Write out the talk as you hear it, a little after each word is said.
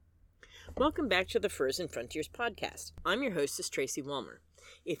Welcome back to the Furs and Frontiers podcast. I'm your hostess, Tracy Walmer.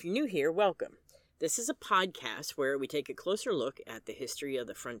 If you're new here, welcome. This is a podcast where we take a closer look at the history of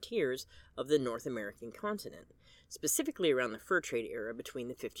the frontiers of the North American continent, specifically around the fur trade era between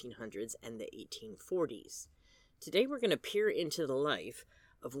the 1500s and the 1840s. Today we're going to peer into the life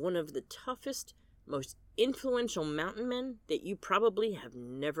of one of the toughest, most influential mountain men that you probably have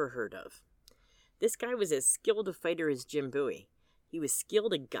never heard of. This guy was as skilled a fighter as Jim Bowie. He was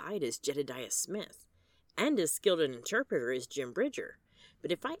skilled a guide as Jedediah Smith, and as skilled an interpreter as Jim Bridger.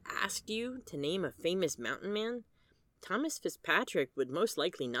 But if I asked you to name a famous mountain man, Thomas Fitzpatrick would most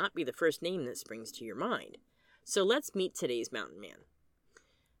likely not be the first name that springs to your mind. So let's meet today's mountain man.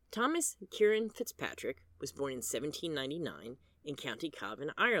 Thomas Kieran Fitzpatrick was born in 1799 in County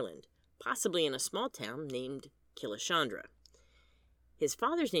Cavan, Ireland, possibly in a small town named Killashandra. His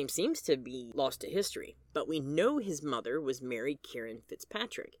father's name seems to be lost to history, but we know his mother was Mary Kieran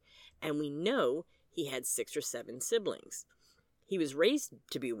Fitzpatrick, and we know he had 6 or 7 siblings. He was raised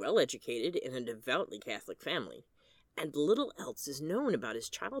to be well educated in a devoutly Catholic family, and little else is known about his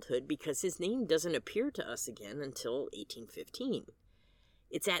childhood because his name doesn't appear to us again until 1815.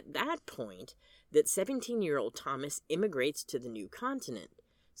 It's at that point that 17-year-old Thomas immigrates to the new continent,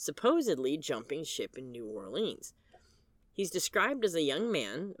 supposedly jumping ship in New Orleans. He's described as a young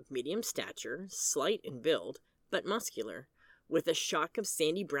man of medium stature, slight in build, but muscular, with a shock of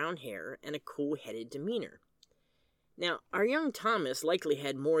sandy brown hair and a cool-headed demeanor. Now, our young Thomas likely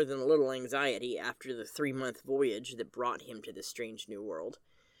had more than a little anxiety after the 3-month voyage that brought him to this strange new world,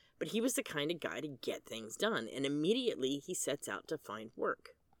 but he was the kind of guy to get things done, and immediately he sets out to find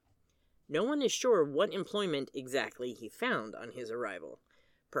work. No one is sure what employment exactly he found on his arrival.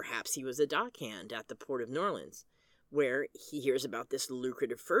 Perhaps he was a dockhand at the port of New Orleans, where he hears about this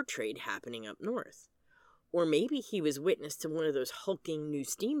lucrative fur trade happening up north. Or maybe he was witness to one of those hulking new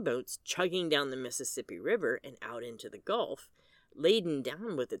steamboats chugging down the Mississippi River and out into the Gulf, laden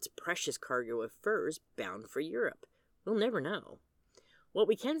down with its precious cargo of furs bound for Europe. We'll never know. What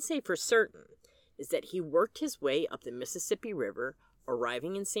we can say for certain is that he worked his way up the Mississippi River,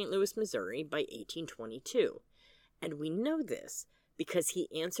 arriving in St. Louis, Missouri by 1822. And we know this because he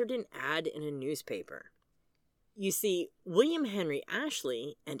answered an ad in a newspaper. You see, William Henry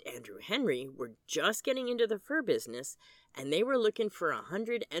Ashley and Andrew Henry were just getting into the fur business, and they were looking for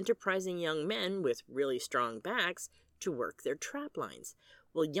 100 enterprising young men with really strong backs to work their trap lines.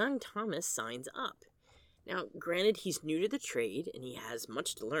 Well, young Thomas signs up. Now, granted, he's new to the trade, and he has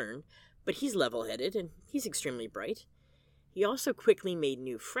much to learn, but he's level-headed, and he's extremely bright. He also quickly made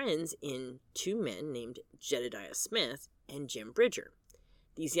new friends in 2 men named Jedediah Smith and Jim Bridger.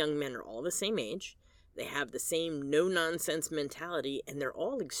 These young men are all the same age. They have the same no-nonsense mentality, and they're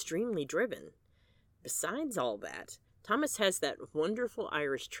all extremely driven. Besides all that, Thomas has that wonderful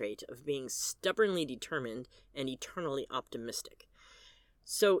Irish trait of being stubbornly determined and eternally optimistic.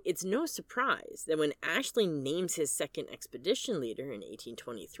 So it's no surprise that when Ashley names his second expedition leader in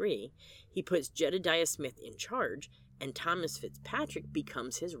 1823, he puts Jedediah Smith in charge, and Thomas Fitzpatrick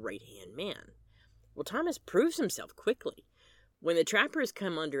becomes his right-hand man. Well, Thomas proves himself quickly. When the trappers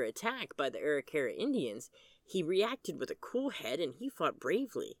come under attack by the Arikara Indians, he reacted with a cool head and he fought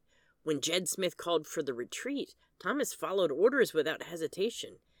bravely. When Jed Smith called for the retreat, Thomas followed orders without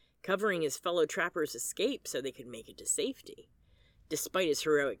hesitation, covering his fellow trappers' escape so they could make it to safety. Despite his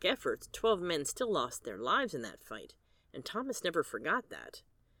heroic efforts, 12 men still lost their lives in that fight, and Thomas never forgot that.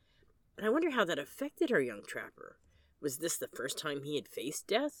 And I wonder how that affected our young trapper. Was this the first time he had faced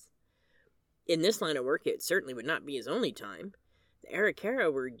death? In this line of work, it certainly would not be his only time. The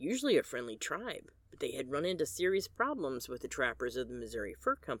Arikara were usually a friendly tribe, but they had run into serious problems with the trappers of the Missouri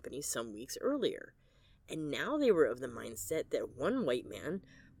Fur Company some weeks earlier, and now they were of the mindset that one white man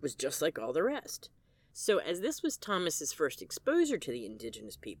was just like all the rest. So as this was Thomas's first exposure to the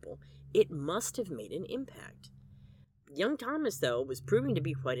indigenous people, it must have made an impact. Young Thomas, though, was proving to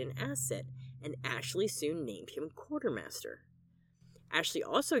be quite an asset, and Ashley soon named him quartermaster. Ashley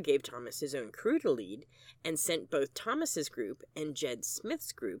also gave Thomas his own crew to lead and sent both Thomas's group and Jed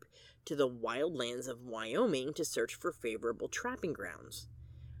Smith's group to the wild lands of Wyoming to search for favorable trapping grounds.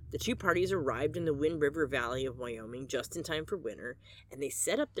 The 2 parties arrived in the Wind River Valley of Wyoming just in time for winter, and they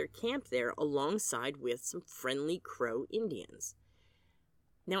set up their camp there alongside with some friendly Crow Indians.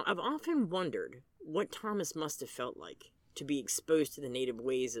 Now, I've often wondered what Thomas must have felt like to be exposed to the native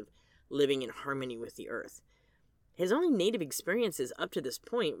ways of living in harmony with the earth. His only native experiences up to this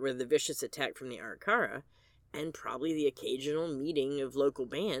point were the vicious attack from the Arikara, and probably the occasional meeting of local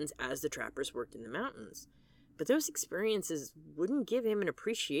bands as the trappers worked in the mountains. But those experiences wouldn't give him an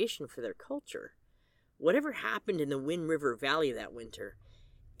appreciation for their culture. Whatever happened in the Wind River Valley that winter,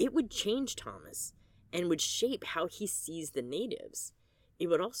 It would change Thomas and would shape how he sees the natives. It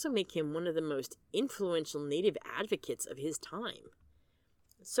would also make him one of the most influential native advocates of his time.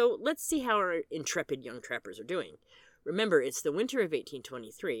 So let's see how our intrepid young trappers are doing. Remember, it's the winter of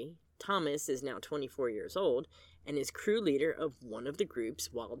 1823. Thomas is now 24 years old and is crew leader of one of the groups,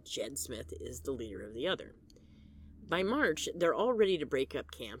 while Jed Smith is the leader of the other. By March, they're all ready to break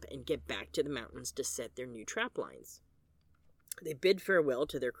up camp and get back to the mountains to set their new trap lines. They bid farewell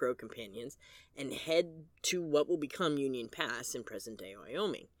to their Crow companions and head to what will become Union Pass in present-day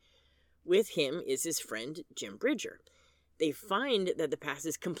Wyoming. With him is his friend Jim Bridger. They find that the pass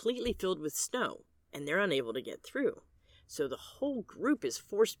is completely filled with snow, and they're unable to get through. So the whole group is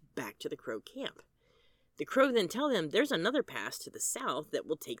forced back to the Crow camp. The Crow then tell them there's another pass to the south that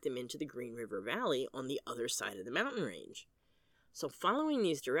will take them into the Green River Valley on the other side of the mountain range. So following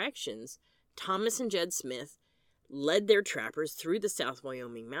these directions, Thomas and Jed Smith led their trappers through the South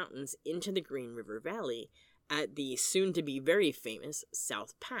Wyoming mountains into the Green River Valley at the soon-to-be very famous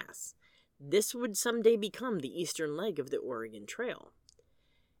South Pass. This would someday become the eastern leg of the Oregon Trail.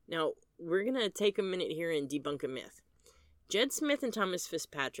 Now, we're going to take a minute here and debunk a myth. Jed Smith and Thomas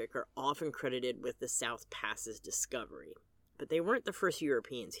Fitzpatrick are often credited with the South Pass's discovery, but they weren't the first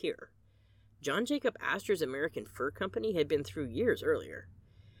Europeans here. John Jacob Astor's American Fur Company had been through years earlier.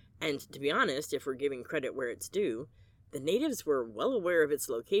 And to be honest, if we're giving credit where it's due, the natives were well aware of its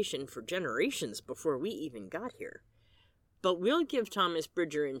location for generations before we even got here. But we'll give Thomas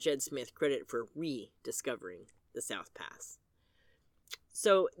Bridger and Jed Smith credit for rediscovering the South Pass.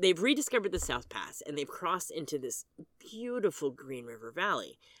 So they've rediscovered the South Pass, and they've crossed into this beautiful Green River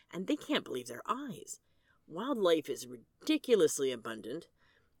Valley, and they can't believe their eyes. Wildlife is ridiculously abundant,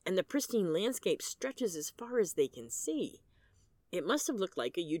 and the pristine landscape stretches as far as they can see. It must have looked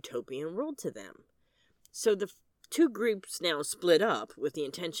like a utopian world to them. So the two groups now split up with the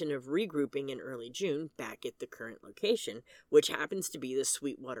intention of regrouping in early June back at the current location, which happens to be the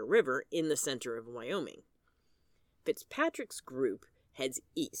Sweetwater River in the center of Wyoming. Fitzpatrick's group heads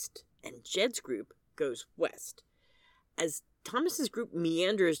east, and Jed's group goes west. As Thomas's group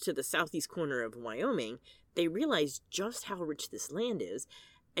meanders to the southeast corner of Wyoming, they realize just how rich this land is,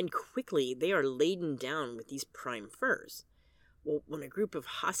 and quickly they are laden down with these prime furs. Well, when a group of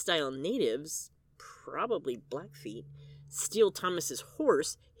hostile natives, probably Blackfeet, steal Thomas's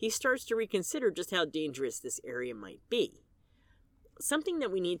horse, he starts to reconsider just how dangerous this area might be. Something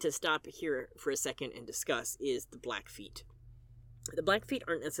that we need to stop here for a second and discuss is the Blackfeet. The Blackfeet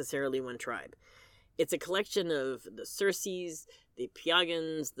aren't necessarily one tribe. It's a collection of the Circes, the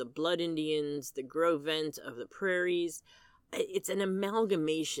Piegans, the Blood Indians, the Gros Ventres of the prairies. It's an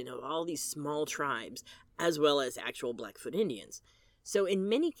amalgamation of all these small tribes, as well as actual Blackfoot Indians. So in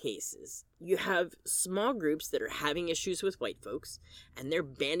many cases, you have small groups that are having issues with white folks, and they're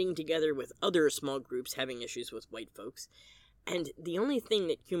banding together with other small groups having issues with white folks. And the only thing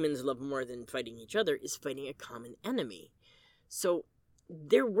that humans love more than fighting each other is fighting a common enemy. So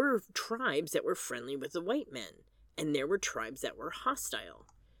there were tribes that were friendly with the white men, and there were tribes that were hostile.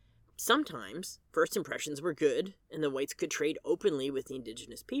 Sometimes, first impressions were good, and the whites could trade openly with the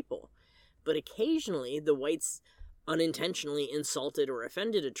indigenous people. But occasionally, the whites unintentionally insulted or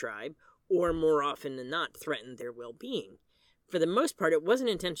offended a tribe, or more often than not, threatened their well-being. For the most part, it wasn't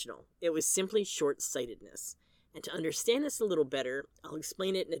intentional. It was simply short-sightedness. And to understand this a little better, I'll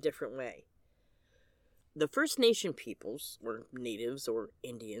explain it in a different way. The First Nation peoples, or natives, or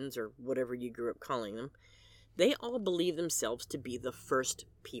Indians, or whatever you grew up calling them, they all believe themselves to be the first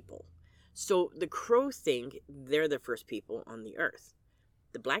people. So the Crow think they're the first people on the earth.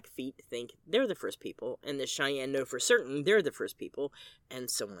 The Blackfeet think they're the first people, and the Cheyenne know for certain they're the first people, and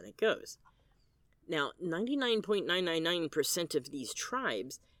so on it goes. Now, 99.999% of these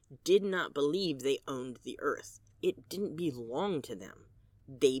tribes did not believe they owned the earth. It didn't belong to them.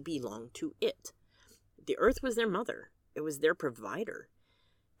 They belonged to it. The earth was their mother. It was their provider.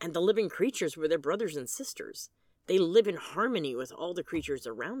 And the living creatures were their brothers and sisters. They live in harmony with all the creatures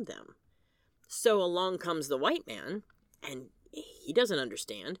around them. So along comes the white man, and he doesn't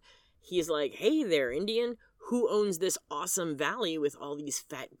understand. He's like, hey there, Indian, who owns this awesome valley with all these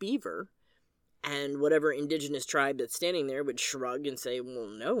fat beaver? And whatever indigenous tribe that's standing there would shrug and say, well,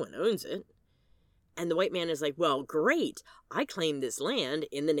 no one owns it. And the white man is like, well, great. I claim this land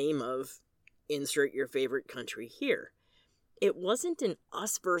in the name of insert your favorite country here. It wasn't an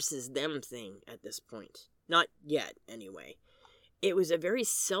us versus them thing at this point. Not yet, anyway. It was a very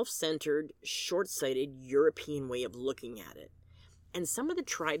self-centered, short-sighted European way of looking at it. And some of the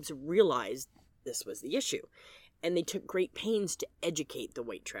tribes realized this was the issue, and they took great pains to educate the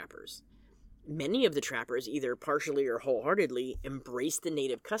white trappers. Many of the trappers, either partially or wholeheartedly, embraced the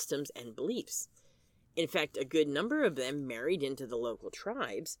native customs and beliefs. In fact, a good number of them married into the local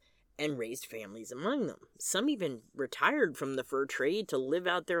tribes and raised families among them. Some even retired from the fur trade to live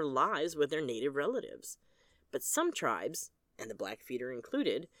out their lives with their native relatives. But some tribes, and the Blackfeet are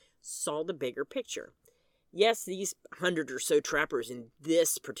included, saw the bigger picture. Yes, these 100 or so trappers in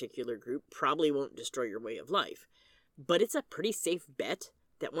this particular group probably won't destroy your way of life, but it's a pretty safe bet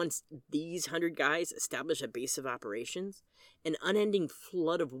that once these 100 guys establish a base of operations, an unending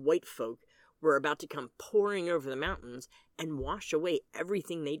flood of white folk were about to come pouring over the mountains and wash away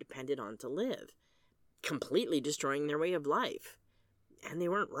everything they depended on to live, completely destroying their way of life. And they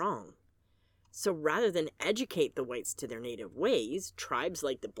weren't wrong. So rather than educate the whites to their native ways, tribes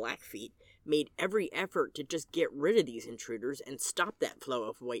like the Blackfeet made every effort to just get rid of these intruders and stop that flow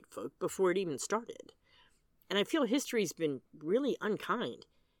of white folk before it even started. And I feel history's been really unkind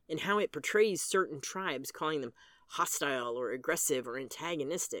in how it portrays certain tribes, calling them hostile or aggressive or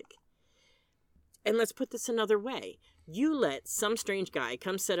antagonistic. And let's put this another way. You let some strange guy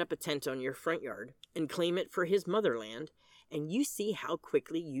come set up a tent on your front yard and claim it for his motherland, and you see how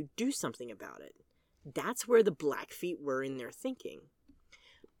quickly you do something about it. That's where the Blackfeet were in their thinking.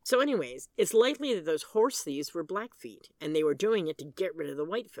 So anyways, it's likely that those horse thieves were Blackfeet, and they were doing it to get rid of the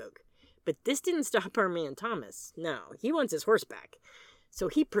white folk. But this didn't stop our man Thomas. No, he wants his horse back. So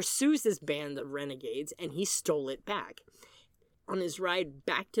he pursues this band of renegades, and he stole it back. On his ride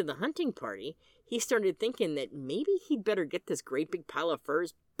back to the hunting party, he started thinking that maybe he'd better get this great big pile of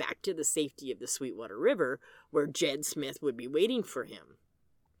furs back to the safety of the Sweetwater River, where Jed Smith would be waiting for him.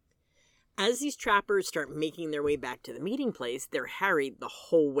 As these trappers start making their way back to the meeting place, they're harried the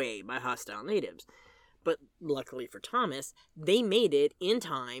whole way by hostile natives. But luckily for Thomas, they made it in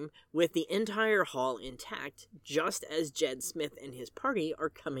time with the entire haul intact, just as Jed Smith and his party are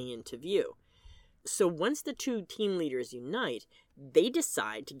coming into view. So once the two team leaders unite, they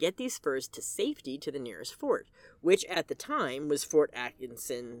decide to get these furs to safety to the nearest fort, which at the time was Fort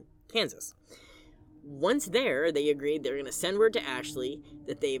Atkinson, Kansas. Once there, they agreed they're going to send word to Ashley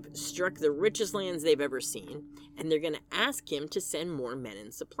that they've struck the richest lands they've ever seen, and they're going to ask him to send more men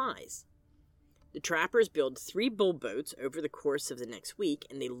and supplies. The trappers build 3 bull boats over the course of the next week,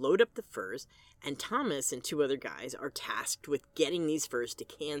 and they load up the furs, and Thomas and 2 other guys are tasked with getting these furs to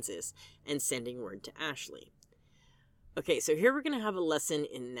Kansas and sending word to Ashley. Okay, so here we're going to have a lesson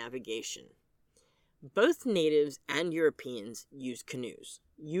in navigation. Both natives and Europeans use canoes,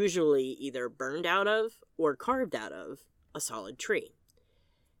 usually either burned out of or carved out of a solid tree.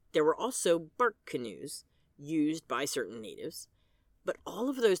 There were also bark canoes used by certain natives, but all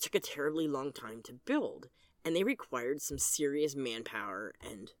of those took a terribly long time to build, and they required some serious manpower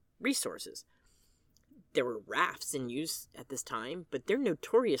and resources. There were rafts in use at this time, but they're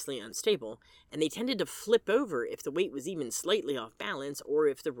notoriously unstable, and they tended to flip over if the weight was even slightly off balance or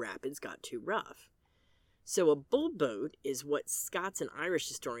if the rapids got too rough. So a bull boat is what Scots and Irish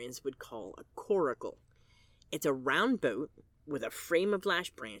historians would call a coracle. It's a round boat with a frame of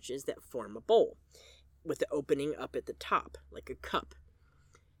lash branches that form a bowl, with the opening up at the top, like a cup.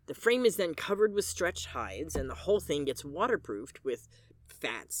 The frame is then covered with stretched hides, and the whole thing gets waterproofed with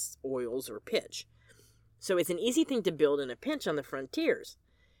fats, oils, or pitch. So it's an easy thing to build in a pinch on the frontiers.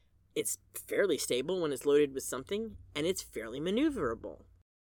 It's fairly stable when it's loaded with something, and it's fairly maneuverable.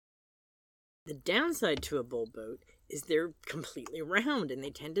 The downside to a bull boat is they're completely round, and they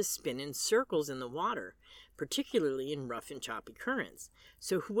tend to spin in circles in the water, particularly in rough and choppy currents.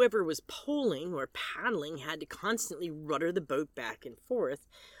 So whoever was poling or paddling had to constantly rudder the boat back and forth,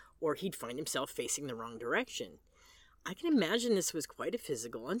 or he'd find himself facing the wrong direction. I can imagine this was quite a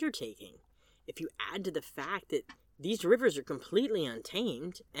physical undertaking. If you add to the fact that these rivers are completely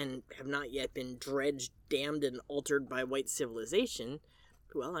untamed and have not yet been dredged, dammed, and altered by white civilization,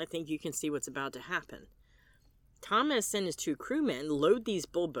 well, I think you can see what's about to happen. Thomas and his 2 crewmen load these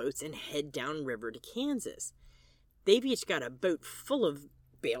bull boats and head downriver to Kansas. They've each got a boat full of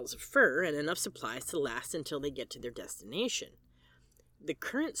bales of fur and enough supplies to last until they get to their destination. The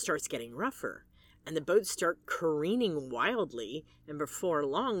current starts getting rougher, and the boats start careening wildly, and before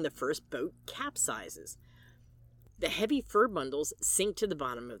long the first boat capsizes. The heavy fur bundles sink to the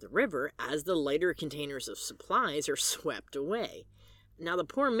bottom of the river as the lighter containers of supplies are swept away. Now the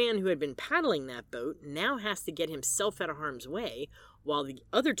poor man who had been paddling that boat now has to get himself out of harm's way, while the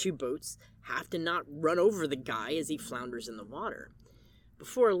other 2 boats have to not run over the guy as he flounders in the water.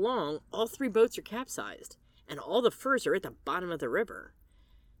 Before long, all 3 boats are capsized, and all the furs are at the bottom of the river.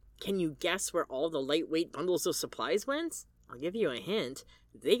 Can you guess where all the lightweight bundles of supplies went? I'll give you a hint.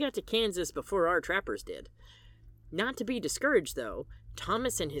 They got to Kansas before our trappers did. Not to be discouraged, though,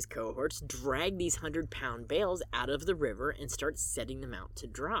 Thomas and his cohorts drag these 100-pound bales out of the river and start setting them out to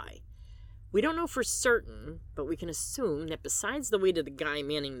dry. We don't know for certain, but we can assume that besides the weight of the guy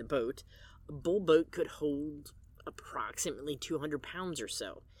manning the boat, a bull boat could hold approximately 200 pounds or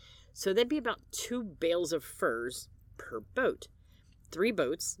so. So that'd be about 2 bales of furs per boat. 3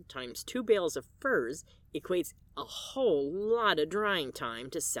 boats times 2 bales of furs equates a whole lot of drying time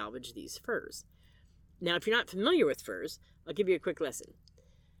to salvage these furs. Now, if you're not familiar with furs, I'll give you a quick lesson.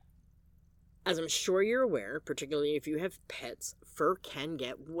 As I'm sure you're aware, particularly if you have pets, fur can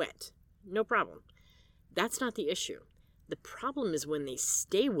get wet. No problem. That's not the issue. The problem is when they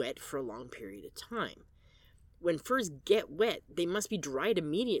stay wet for a long period of time. When furs get wet, they must be dried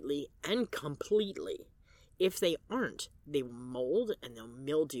immediately and completely. If they aren't, they will mold and they'll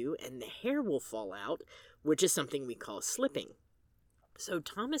mildew and the hair will fall out, which is something we call slipping. So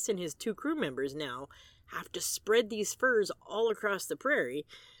Thomas and his 2 crew members now have to spread these furs all across the prairie,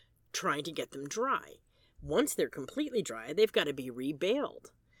 trying to get them dry. Once they're completely dry, they've got to be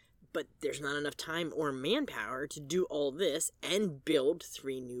rebaled. But there's not enough time or manpower to do all this and build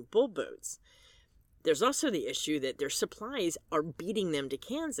 3 new bull boats. There's also the issue that their supplies are beating them to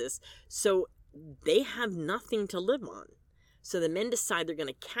Kansas, so they have nothing to live on. So the men decide they're going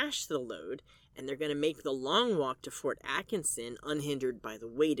to cache the load, and they're going to make the long walk to Fort Atkinson unhindered by the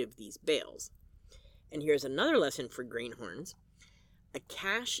weight of these bales. And here's another lesson for greenhorns. A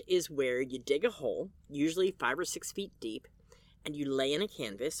cache is where you dig a hole, usually 5 or 6 feet deep, and you lay in a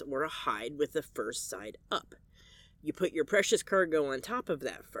canvas or a hide with the first side up. You put your precious cargo on top of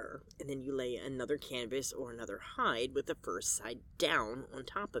that fur, and then you lay another canvas or another hide with the first side down on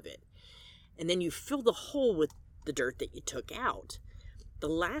top of it. And then you fill the hole with the dirt that you took out. The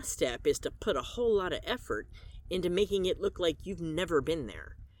last step is to put a whole lot of effort into making it look like you've never been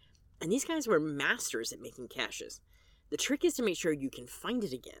there. And these guys were masters at making caches. The trick is to make sure you can find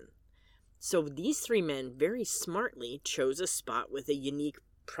it again. So these 3 men very smartly chose a spot with a unique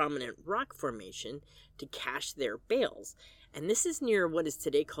prominent rock formation to cache their bales, and this is near what is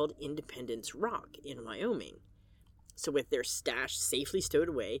today called Independence Rock in Wyoming. So with their stash safely stowed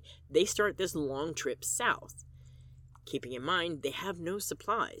away, they start this long trip south, keeping in mind they have no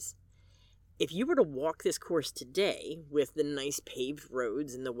supplies. If you were to walk this course today with the nice paved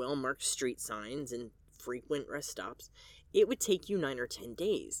roads and the well-marked street signs and frequent rest stops, it would take you 9 or 10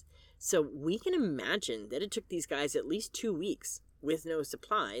 days. So we can imagine that it took these guys at least 2 weeks with no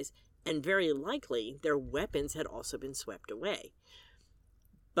supplies, and very likely their weapons had also been swept away.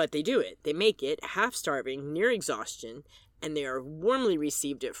 But they do it. They make it, half-starving, near exhaustion, and they are warmly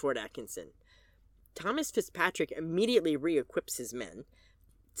received at Fort Atkinson. Thomas Fitzpatrick immediately re-equips his men,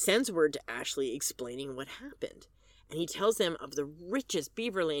 sends word to Ashley explaining what happened, and he tells them of the richest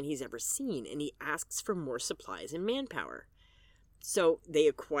beaver land he's ever seen, and he asks for more supplies and manpower. So they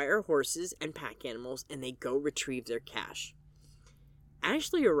acquire horses and pack animals, and they go retrieve their cache.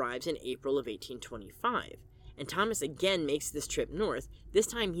 Ashley arrives in April of 1825, and Thomas again makes this trip north. This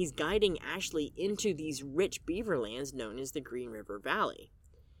time he's guiding Ashley into these rich beaver lands known as the Green River Valley.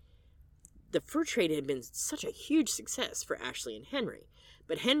 The fur trade had been such a huge success for Ashley and Henry,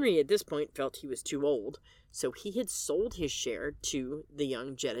 but Henry at this point felt he was too old, so he had sold his share to the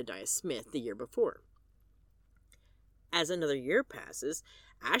young Jedediah Smith the year before. As another year passes,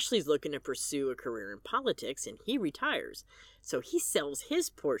 Ashley's looking to pursue a career in politics, and he retires. So he sells his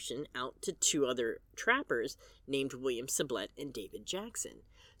portion out to 2 other trappers named William Sublette and David Jackson.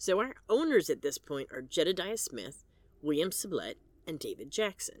 So our owners at this point are Jedediah Smith, William Sublette, and David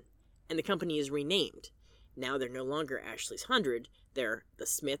Jackson. And the company is renamed. Now they're no longer Ashley's 100, they're the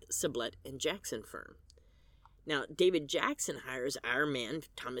Smith, Sublette, and Jackson firm. Now, David Jackson hires our man,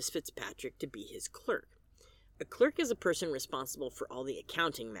 Thomas Fitzpatrick, to be his clerk. A clerk is a person responsible for all the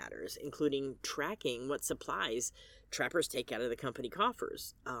accounting matters, including tracking what supplies trappers take out of the company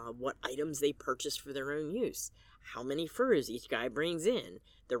coffers, what items they purchase for their own use, how many furs each guy brings in,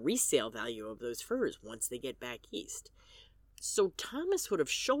 the resale value of those furs once they get back east. So Thomas would have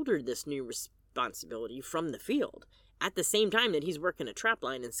shouldered this new responsibility from the field, at the same time that he's working a trap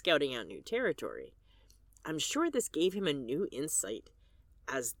line and scouting out new territory. I'm sure this gave him a new insight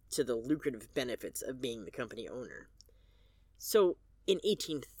as to the lucrative benefits of being the company owner. So in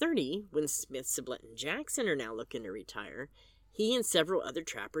 1830, when Smith, Sublette, and Jackson are now looking to retire, he and several other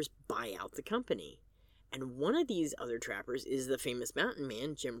trappers buy out the company. And one of these other trappers is the famous mountain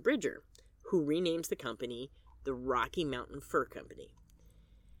man, Jim Bridger, who renames the company the Rocky Mountain Fur Company.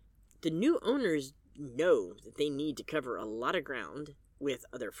 The new owners know that they need to cover a lot of ground with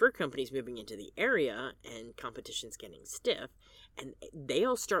other fur companies moving into the area and competition's getting stiff, and they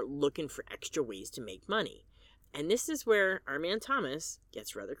all start looking for extra ways to make money. And this is where our man Thomas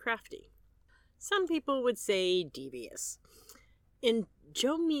gets rather crafty. Some people would say devious. In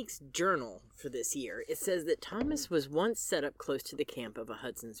Joe Meek's journal for this year, it says that Thomas was once set up close to the camp of a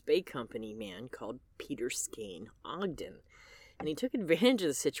Hudson's Bay Company man called Peter Skane Ogden, and he took advantage of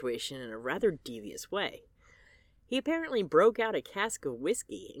the situation in a rather devious way. He apparently broke out a cask of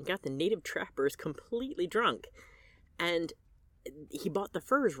whiskey and got the native trappers completely drunk, and he bought the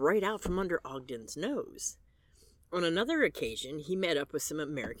furs right out from under Ogden's nose. On another occasion, he met up with some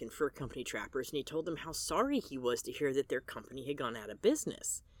American Fur Company trappers, and he told them how sorry he was to hear that their company had gone out of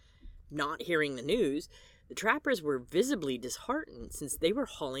business. Not hearing the news, the trappers were visibly disheartened since they were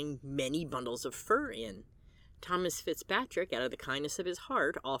hauling many bundles of fur in. Thomas Fitzpatrick, out of the kindness of his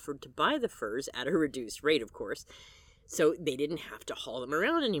heart, offered to buy the furs at a reduced rate, of course, so they didn't have to haul them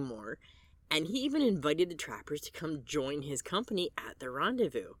around anymore, and he even invited the trappers to come join his company at the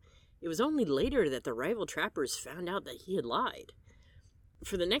rendezvous. It was only later that the rival trappers found out that he had lied.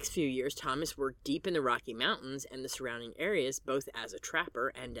 For the next few years, Thomas worked deep in the Rocky Mountains and the surrounding areas, both as a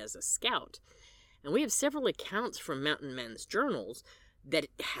trapper and as a scout. And we have several accounts from mountain men's journals that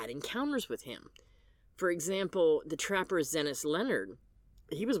had encounters with him. For example, the trapper Zenas Leonard,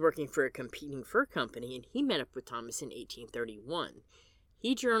 he was working for a competing fur company, and he met up with Thomas in 1831.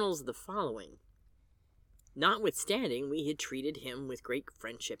 He journals the following: "Notwithstanding, we had treated him with great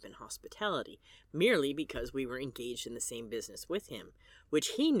friendship and hospitality, merely because we were engaged in the same business with him, which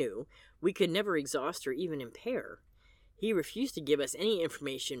he knew we could never exhaust or even impair. He refused to give us any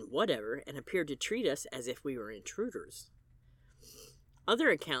information whatever, and appeared to treat us as if we were intruders." Other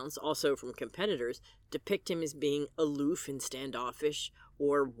accounts, also from competitors, depict him as being aloof and standoffish,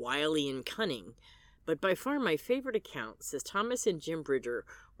 or wily and cunning. But by far my favorite account says Thomas and Jim Bridger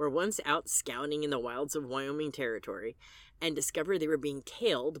were once out scouting in the wilds of Wyoming Territory and discovered they were being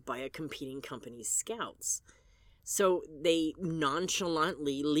tailed by a competing company's scouts. So they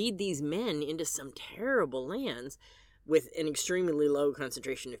nonchalantly lead these men into some terrible lands with an extremely low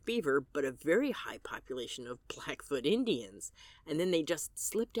concentration of beaver, but a very high population of Blackfoot Indians, and then they just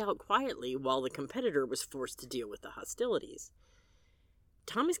slipped out quietly while the competitor was forced to deal with the hostilities.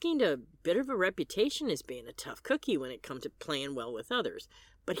 Thomas gained a bit of a reputation as being a tough cookie when it come to playing well with others,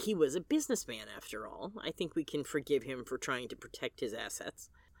 but he was a businessman after all. I think we can forgive him for trying to protect his assets.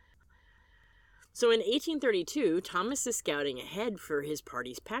 So in 1832, Thomas is scouting ahead for his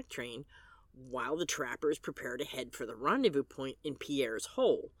party's pack train, while the trappers prepare to head for the rendezvous point in Pierre's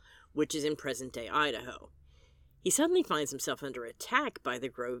Hole, which is in present-day Idaho. He suddenly finds himself under attack by the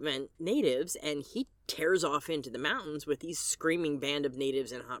Grove natives, and he tears off into the mountains with these screaming band of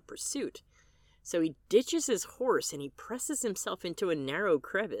natives in hot pursuit. So he ditches his horse and he presses himself into a narrow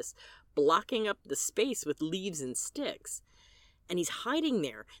crevice, blocking up the space with leaves and sticks. And he's hiding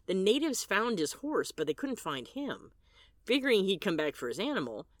there. The natives found his horse, but they couldn't find him. Figuring he'd come back for his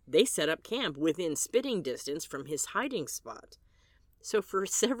animal, they set up camp within spitting distance from his hiding spot. So for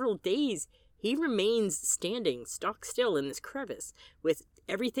several days, he remains standing stock still in this crevice, with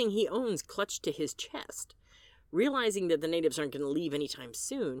everything he owns clutched to his chest. Realizing that the natives aren't going to leave anytime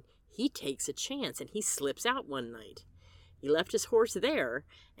soon, he takes a chance and he slips out one night. He left his horse there,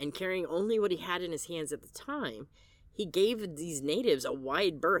 and carrying only what he had in his hands at the time, he gave these natives a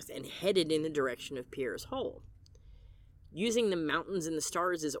wide berth and headed in the direction of Pierre's Hole. Using the mountains and the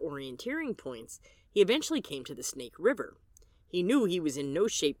stars as orienteering points, he eventually came to the Snake River. He knew he was in no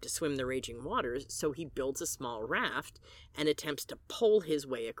shape to swim the raging waters, so he builds a small raft and attempts to pole his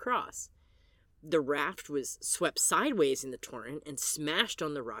way across. The raft was swept sideways in the torrent and smashed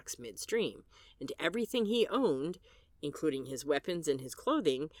on the rocks midstream, and everything he owned, including his weapons and his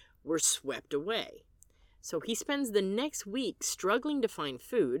clothing, were swept away. So he spends the next week struggling to find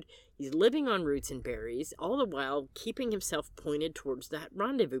food. He's living on roots and berries, all the while keeping himself pointed towards that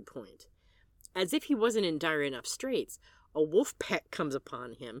rendezvous point. As if he wasn't in dire enough straits, a wolf pack comes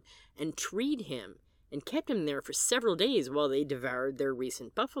upon him and treed him and kept him there for several days while they devoured their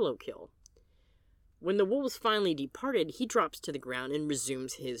recent buffalo kill. When the wolves finally departed, he drops to the ground and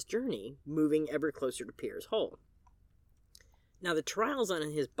resumes his journey, moving ever closer to Pierre's Hole. Now, the trials on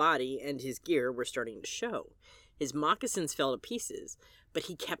his body and his gear were starting to show. His moccasins fell to pieces, but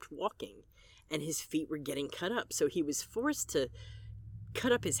he kept walking, and his feet were getting cut up, so he was forced to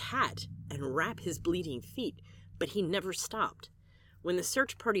cut up his hat and wrap his bleeding feet, but he never stopped. When the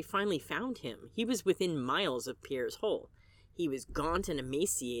search party finally found him, he was within miles of Pierre's Hole. He was gaunt and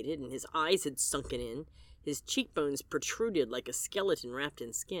emaciated, and his eyes had sunken in. His cheekbones protruded like a skeleton wrapped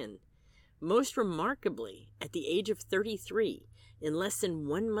in skin. Most remarkably, at the age of 33, in less than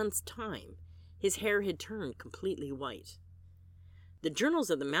 1 month's time, his hair had turned completely white. The journals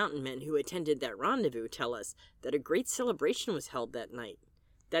of the mountain men who attended that rendezvous tell us that a great celebration was held that night.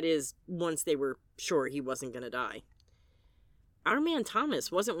 That is, once they were sure he wasn't going to die. Our man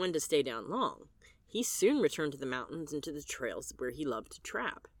Thomas wasn't one to stay down long. He soon returned to the mountains and to the trails where he loved to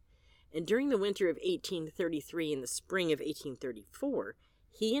trap. And during the winter of 1833 and the spring of 1834,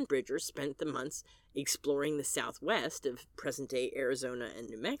 he and Bridger spent the months exploring the southwest of present-day Arizona and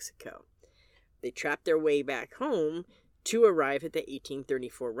New Mexico. They trapped their way back home to arrive at the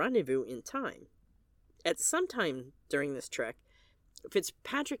 1834 rendezvous in time. At some time during this trek,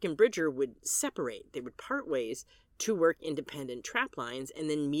 Fitzpatrick and Bridger would separate. They would part ways to work independent trap lines and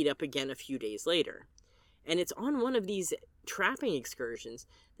then meet up again a few days later. And it's on one of these trapping excursions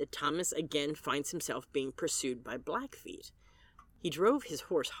that Thomas again finds himself being pursued by Blackfeet. He drove his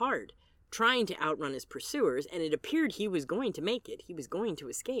horse hard, trying to outrun his pursuers, and it appeared he was going to make it. He was going to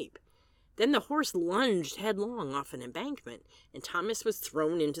escape. Then the horse lunged headlong off an embankment, and Thomas was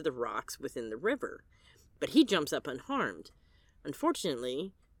thrown into the rocks within the river. But he jumps up unharmed.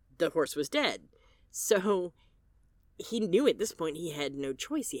 Unfortunately, the horse was dead. So he knew at this point he had no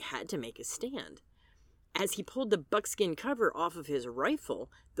choice. He had to make a stand. As he pulled the buckskin cover off of his rifle,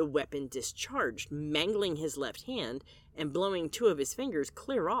 the weapon discharged, mangling his left hand and blowing 2 of his fingers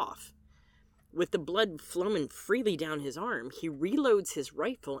clear off. With the blood flowing freely down his arm, he reloads his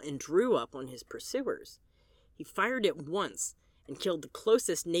rifle and drew up on his pursuers. He fired it once and killed the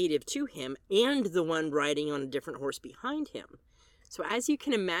closest native to him and the one riding on a different horse behind him. So as you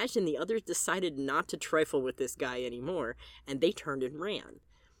can imagine, the others decided not to trifle with this guy anymore, and they turned and ran.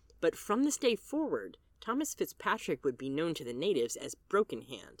 But from this day forward, Thomas Fitzpatrick would be known to the natives as Broken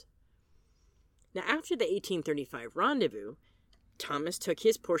Hand. Now, after the 1835 rendezvous, Thomas took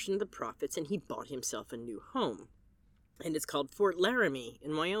his portion of the profits and he bought himself a new home. And it's called Fort Laramie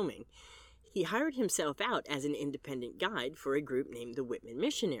in Wyoming. He hired himself out as an independent guide for a group named the Whitman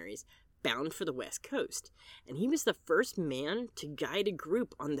Missionaries, bound for the West Coast. And he was the first man to guide a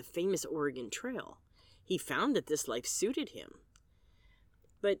group on the famous Oregon Trail. He found that this life suited him.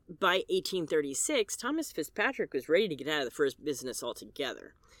 But by 1836, Thomas Fitzpatrick was ready to get out of the fur business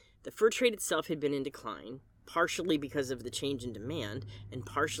altogether. The fur trade itself had been in decline, partially because of the change in demand, and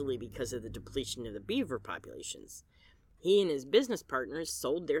partially because of the depletion of the beaver populations. He and his business partners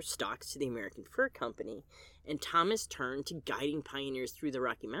sold their stocks to the American Fur Company, and Thomas turned to guiding pioneers through the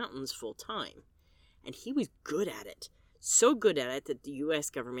Rocky Mountains full time. And he was good at it, so good at it that the U.S.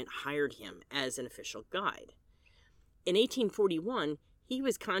 government hired him as an official guide. In 1841, he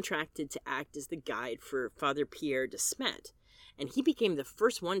was contracted to act as the guide for Father Pierre de Smet, and he became the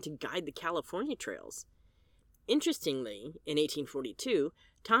first one to guide the California trails. Interestingly, in 1842,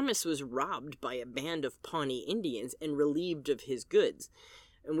 Thomas was robbed by a band of Pawnee Indians and relieved of his goods.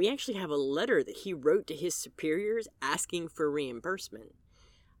 And we actually have a letter that he wrote to his superiors asking for reimbursement.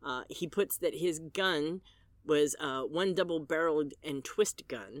 He puts that his gun was one double-barreled and twist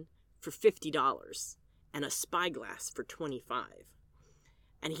gun for $50 and a spyglass for $25.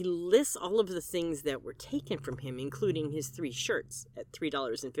 And he lists all of the things that were taken from him, including his 3 shirts at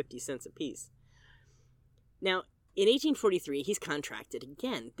 $3.50 apiece. Now, in 1843, he's contracted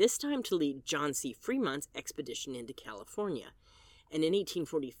again, this time to lead John C. Fremont's expedition into California. And in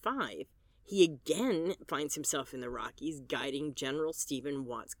 1845, he again finds himself in the Rockies guiding General Stephen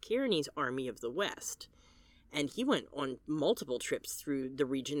Watts Kearny's Army of the West. And he went on multiple trips through the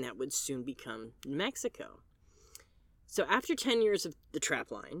region that would soon become New Mexico. So after 10 years of the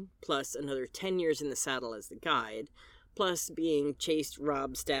trap line, plus another 10 years in the saddle as the guide, plus being chased,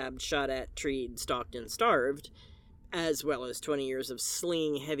 robbed, stabbed, shot at, treed, stalked, and starved, as well as 20 years of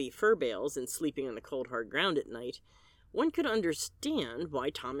slinging heavy fur bales and sleeping on the cold, hard ground at night, one could understand why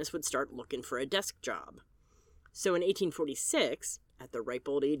Thomas would start looking for a desk job. So in 1846, at the ripe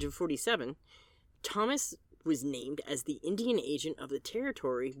old age of 47, Thomas was named as the Indian agent of the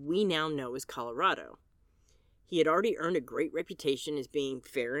territory we now know as Colorado. He had already earned a great reputation as being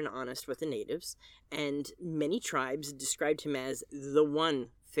fair and honest with the natives, and many tribes described him as the one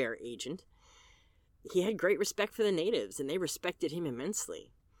fair agent. He had great respect for the natives, and they respected him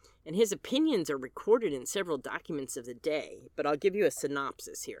immensely. And his opinions are recorded in several documents of the day, but I'll give you a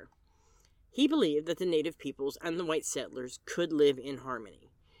synopsis here. He believed that the native peoples and the white settlers could live in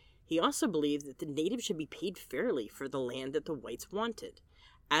harmony. He also believed that the natives should be paid fairly for the land that the whites wanted,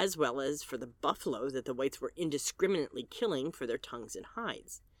 as well as for the buffalo that the whites were indiscriminately killing for their tongues and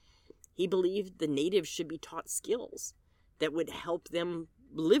hides. He believed the natives should be taught skills that would help them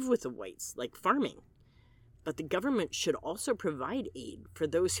live with the whites, like farming. But the government should also provide aid for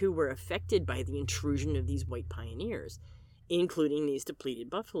those who were affected by the intrusion of these white pioneers, including these depleted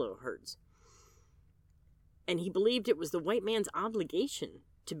buffalo herds. and he believed it was the white man's obligation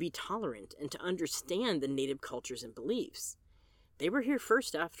to be tolerant and to understand the native cultures and beliefs. They were here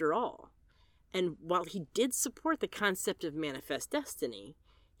first after all. And while he did support the concept of manifest destiny,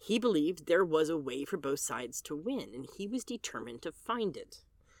 he believed there was a way for both sides to win, and he was determined to find it.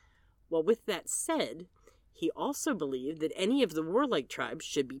 Well, with that said, he also believed that any of the warlike tribes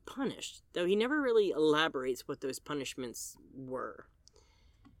should be punished, though he never really elaborates what those punishments were.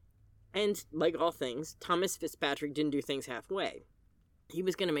 And, like all things, Thomas Fitzpatrick didn't do things halfway. He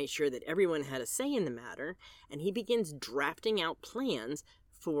was going to make sure that everyone had a say in the matter, and he begins drafting out plans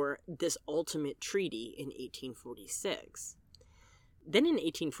for this ultimate treaty in 1846. Then in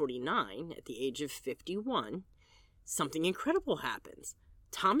 1849, at the age of 51, something incredible happens.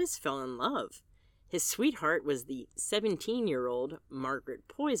 Thomas fell in love. His sweetheart was the 17-year-old Margaret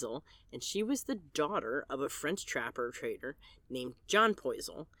Poisel, and she was the daughter of a French trapper trader named John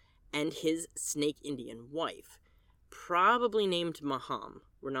Poisel and his Snake Indian wife, probably named Maham.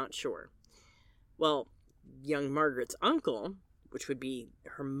 We're not sure. Well, young Margaret's uncle, which would be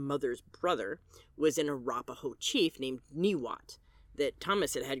her mother's brother, was an Arapaho chief named Niwot that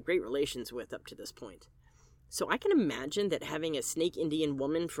Thomas had had great relations with up to this point. So I can imagine that having a Snake Indian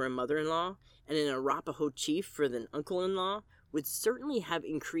woman for a mother-in-law and an Arapaho chief for an uncle-in-law would certainly have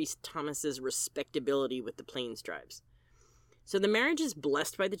increased Thomas's respectability with the Plains tribes. So the marriage is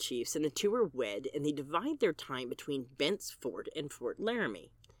blessed by the chiefs, and the two are wed, and they divide their time between Bent's Fort and Fort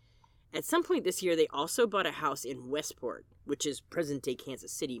Laramie. At some point this year, they also bought a house in Westport, which is present-day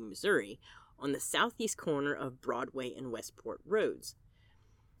Kansas City, Missouri, on the southeast corner of Broadway and Westport roads.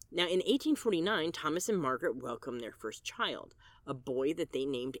 Now, in 1849, Thomas and Margaret welcomed their first child, a boy that they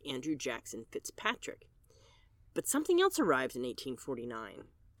named Andrew Jackson Fitzpatrick. But something else arrived in 1849,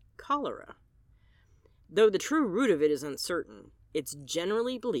 cholera. Though the true root of it is uncertain, it's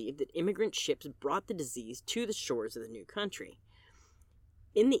generally believed that immigrant ships brought the disease to the shores of the new country.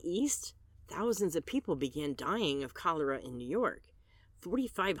 In the East, thousands of people began dying of cholera in New York.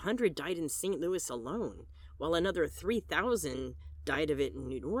 4,500 died in St. Louis alone, while another 3,000 died of it in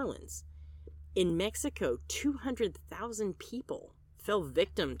New Orleans. In Mexico, 200,000 people fell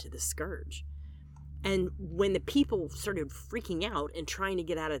victim to the scourge. And when the people started freaking out and trying to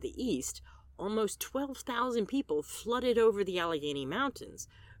get out of the East, almost 12,000 people flooded over the Allegheny Mountains,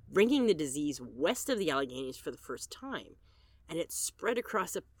 bringing the disease west of the Alleghenies for the first time. And it spread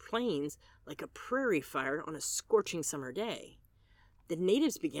across the plains like a prairie fire on a scorching summer day. The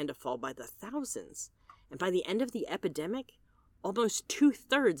natives began to fall by the thousands, and by the end of the epidemic, almost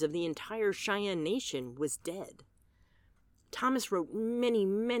 2/3 of the entire Cheyenne Nation was dead. Thomas wrote many,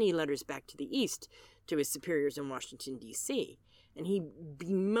 many letters back to the East to his superiors in Washington, D.C., and he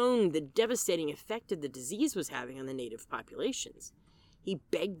bemoaned the devastating effect that the disease was having on the native populations. He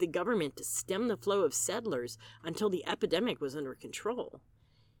begged the government to stem the flow of settlers until the epidemic was under control.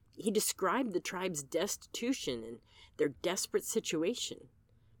 He described the tribe's destitution and their desperate situation.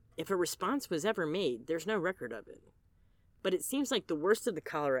 If a response was ever made, there's no record of it. But it seems like the worst of the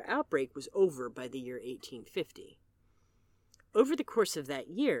cholera outbreak was over by the year 1850. Over the course of that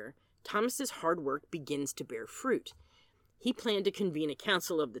year, Thomas's hard work begins to bear fruit. He planned to convene a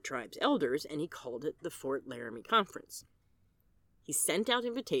council of the tribe's elders, and he called it the Fort Laramie Conference. He sent out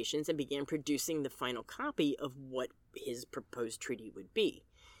invitations and began producing the final copy of what his proposed treaty would be.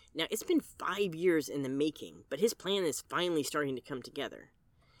 Now, it's been 5 years in the making, but his plan is finally starting to come together.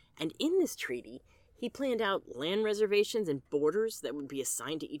 And in this treaty, he planned out land reservations and borders that would be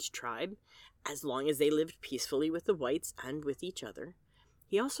assigned to each tribe, as long as they lived peacefully with the whites and with each other.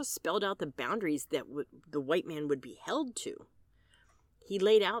 He also spelled out the boundaries that the white man would be held to. He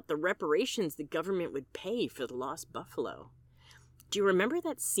laid out the reparations the government would pay for the lost buffalo. Do you remember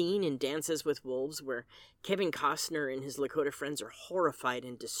that scene in Dances with Wolves where Kevin Costner and his Lakota friends are horrified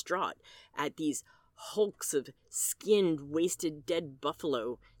and distraught at these hulks of skinned, wasted, dead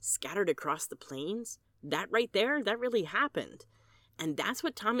buffalo scattered across the plains? That right there, that really happened. And that's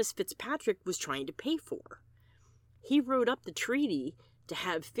what Thomas Fitzpatrick was trying to pay for. He wrote up the treaty to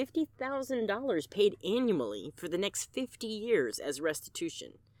have $50,000 paid annually for the next 50 years as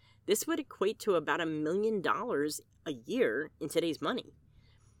restitution. This would equate to about $1 million a year in today's money.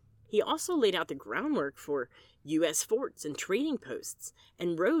 He also laid out the groundwork for U.S. forts and trading posts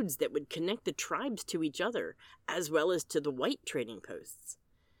and roads that would connect the tribes to each other, as well as to the white trading posts.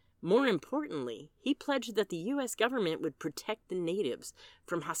 More importantly, he pledged that the U.S. government would protect the natives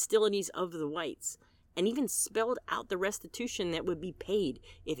from hostilities of the whites, and even spelled out the restitution that would be paid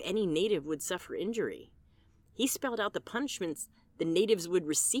if any native would suffer injury. He spelled out the punishments the natives would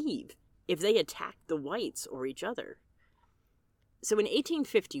receive if they attacked the whites or each other. So in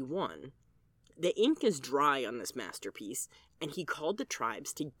 1851, The ink is dry on this masterpiece, and he called the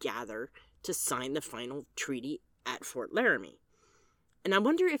tribes to gather to sign the final treaty at Fort Laramie. And I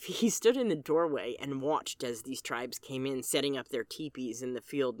wonder if he stood in the doorway and watched as these tribes came in, setting up their teepees in the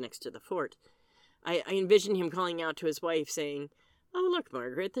field next to the fort. I envision him calling out to his wife, saying, "Oh, look,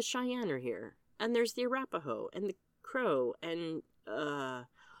 Margaret, the Cheyenne are here. And there's the Arapaho and the Crow, and,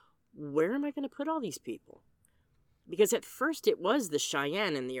 where am I going to put all these people?" Because at first it was the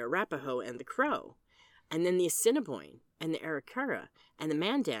Cheyenne and the Arapaho and the Crow, and then the Assiniboine and the Arikara and the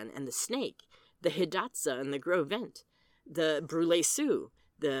Mandan and the Snake, the Hidatsa and the Gros Ventre, the Brule Sioux,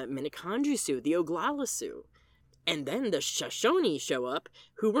 the Minneconjou Sioux, the Oglala Sioux, and then the Shoshone show up,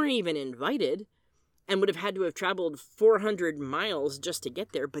 who weren't even invited, and would have had to have traveled 400 miles just to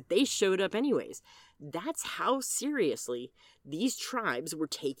get there, but they showed up anyways. That's how seriously these tribes were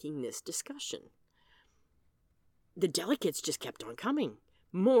taking this discussion. The delegates just kept on coming.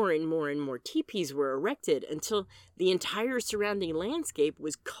 More and more and more teepees were erected until the entire surrounding landscape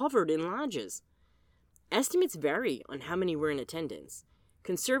was covered in lodges. Estimates vary on how many were in attendance.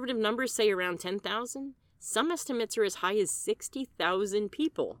 Conservative numbers say around 10,000. Some estimates are as high as 60,000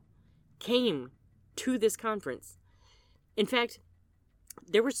 people came to this conference. In fact,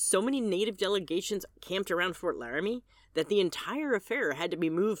 there were so many native delegations camped around Fort Laramie that the entire affair had to be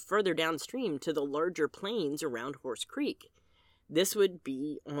moved further downstream to the larger plains around Horse Creek. This would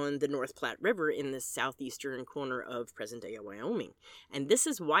be on the North Platte River in the southeastern corner of present-day Wyoming, and this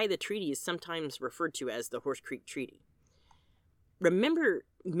is why the treaty is sometimes referred to as the Horse Creek Treaty. Remember,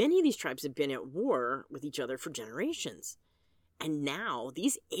 many of these tribes have been at war with each other for generations, and now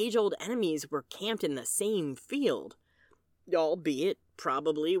these age-old enemies were camped in the same field, albeit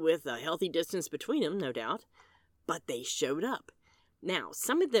probably with a healthy distance between them, no doubt, but they showed up. Now,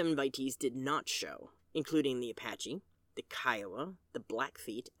 some of the invitees did not show, including the Apache, the Kiowa, the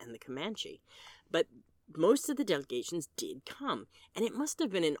Blackfeet, and the Comanche, but most of the delegations did come, and it must have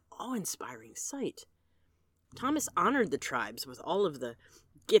been an awe-inspiring sight. Thomas honored the tribes with all of the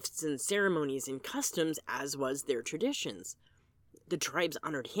gifts and ceremonies and customs, as was their traditions. The tribes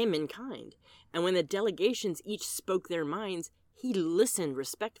honored him in kind, and when the delegations each spoke their minds, he listened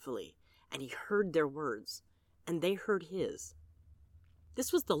respectfully, and he heard their words, and they heard his.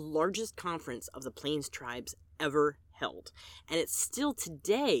 This was the largest conference of the Plains tribes ever held, and it still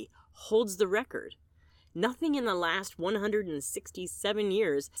today holds the record. Nothing in the last 167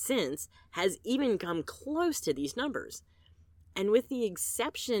 years since has even come close to these numbers. And with the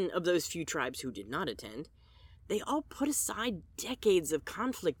exception of those few tribes who did not attend, they all put aside decades of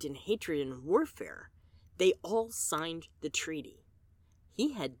conflict and hatred and warfare. They all signed the treaty.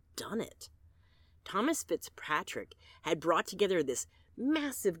 He had done it. Thomas Fitzpatrick had brought together this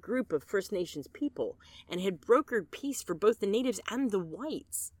massive group of First Nations people and had brokered peace for both the natives and the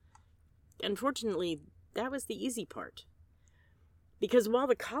whites. Unfortunately, that was the easy part. Because while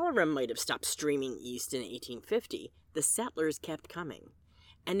the cholera might have stopped streaming east in 1850, the settlers kept coming.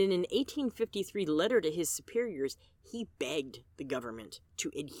 And in an 1853 letter to his superiors, he begged the government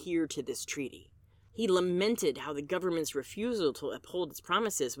to adhere to this treaty. He lamented how the government's refusal to uphold its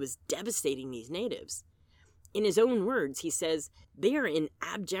promises was devastating these natives. In his own words, he says, "They are in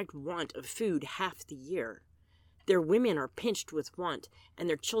abject want of food half the year. Their women are pinched with want, and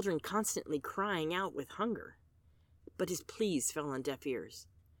their children constantly crying out with hunger." But his pleas fell on deaf ears.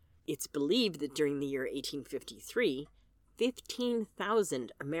 It's believed that during the year 1853,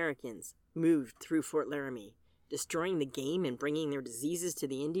 15,000 Americans moved through Fort Laramie, destroying the game and bringing their diseases to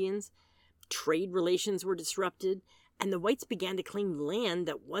the Indians. Trade relations were disrupted, and the whites began to claim land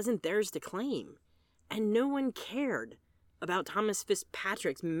that wasn't theirs to claim. And no one cared about Thomas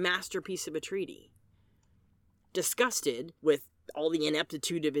Fitzpatrick's masterpiece of a treaty. Disgusted with all the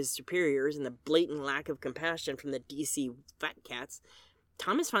ineptitude of his superiors and the blatant lack of compassion from the D.C. fat cats,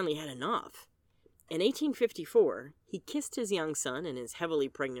 Thomas finally had enough. In 1854, he kissed his young son and his heavily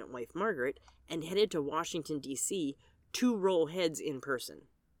pregnant wife Margaret and headed to Washington, D.C. to roll heads in person.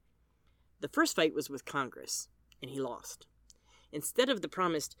 The first fight was with Congress, and he lost. Instead of the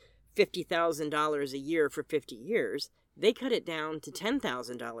promised $50,000 a year for 50 years, they cut it down to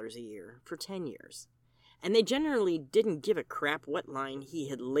 $10,000 a year for 10 years. And they generally didn't give a crap what line he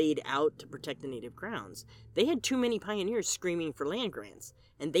had laid out to protect the native grounds. They had too many pioneers screaming for land grants,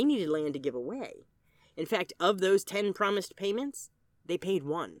 and they needed land to give away. In fact, of those 10 promised payments, they paid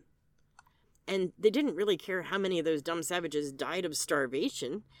 1. And they didn't really care how many of those dumb savages died of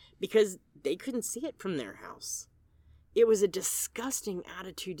starvation, because they couldn't see it from their house. It was a disgusting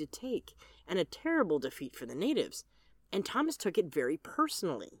attitude to take, and a terrible defeat for the natives, and Thomas took it very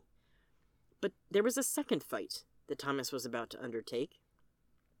personally. But there was a second fight that Thomas was about to undertake.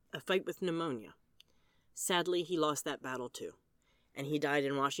 a fight with pneumonia. Sadly, he lost that battle too, and he died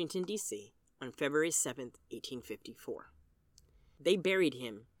in Washington, D.C. on February 7th, 1854. They buried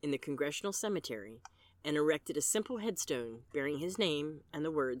him in the Congressional Cemetery and erected a simple headstone bearing his name and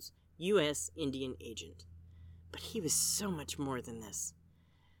the words, U.S. Indian Agent. But he was so much more than this.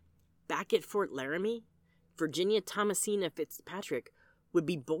 Back at Fort Laramie, Virginia Thomasina Fitzpatrick would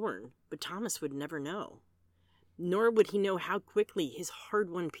be born, but Thomas would never know. Nor would he know how quickly his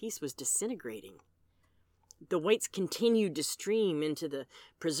hard-won peace was disintegrating. The whites continued to stream into the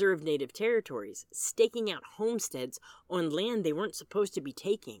preserved native territories, staking out homesteads on land they weren't supposed to be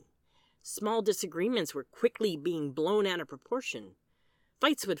taking. Small disagreements were quickly being blown out of proportion.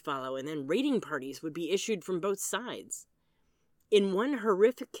 Fights would follow, and then raiding parties would be issued from both sides. In one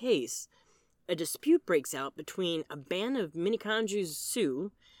horrific case, a dispute breaks out between a band of Minneconjou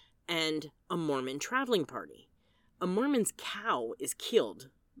Sioux and a Mormon traveling party. A Mormon's cow is killed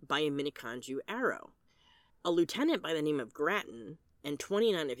by a Minneconjou arrow. A lieutenant by the name of Grattan and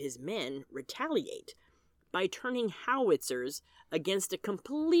 29 of his men retaliate by turning howitzers against a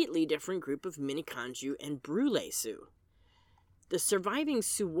completely different group of Minneconjou and Brule Sioux. The surviving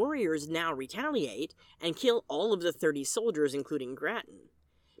Sioux warriors now retaliate and kill all of the 30 soldiers, including Grattan.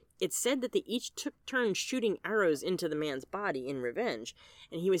 It's said that they each took turns shooting arrows into the man's body in revenge,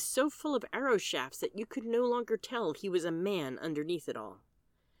 and he was so full of arrow shafts that you could no longer tell he was a man underneath it all.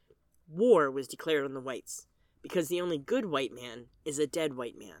 War was declared on the whites, because the only good white man is a dead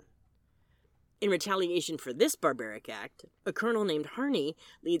white man. In retaliation for this barbaric act, a colonel named Harney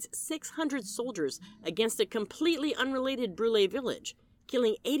leads 600 soldiers against a completely unrelated Brule village,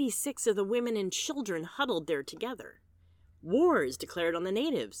 killing 86 of the women and children huddled there together. War is declared on the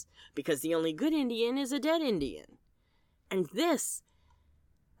natives, because the only good Indian is a dead Indian. And this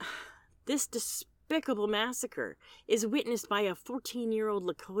despicable massacre is witnessed by a 14-year-old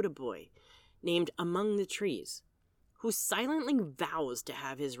Lakota boy named Among the Trees, who silently vows to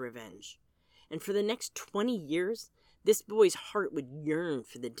have his revenge. And for the next 20 years, this boy's heart would yearn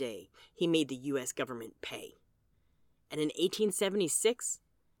for the day he made the U.S. government pay. And in 1876,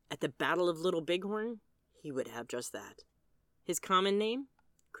 at the Battle of Little Bighorn, he would have just that. His common name?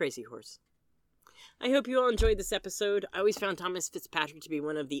 Crazy Horse. I hope you all enjoyed this episode. I always found Thomas Fitzpatrick to be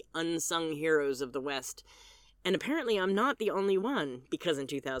one of the unsung heroes of the West. And apparently I'm not the only one, because in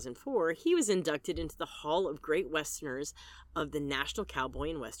 2004, he was inducted into the Hall of Great Westerners of the National Cowboy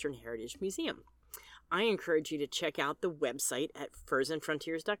and Western Heritage Museum. I encourage you to check out the website at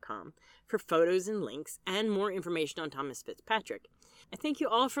fursandfrontiers.com for photos and links and more information on Thomas Fitzpatrick. I thank you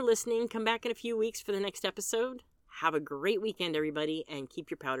all for listening. Come back in a few weeks for the next episode. Have a great weekend, everybody, and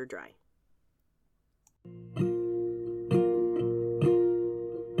keep your powder dry.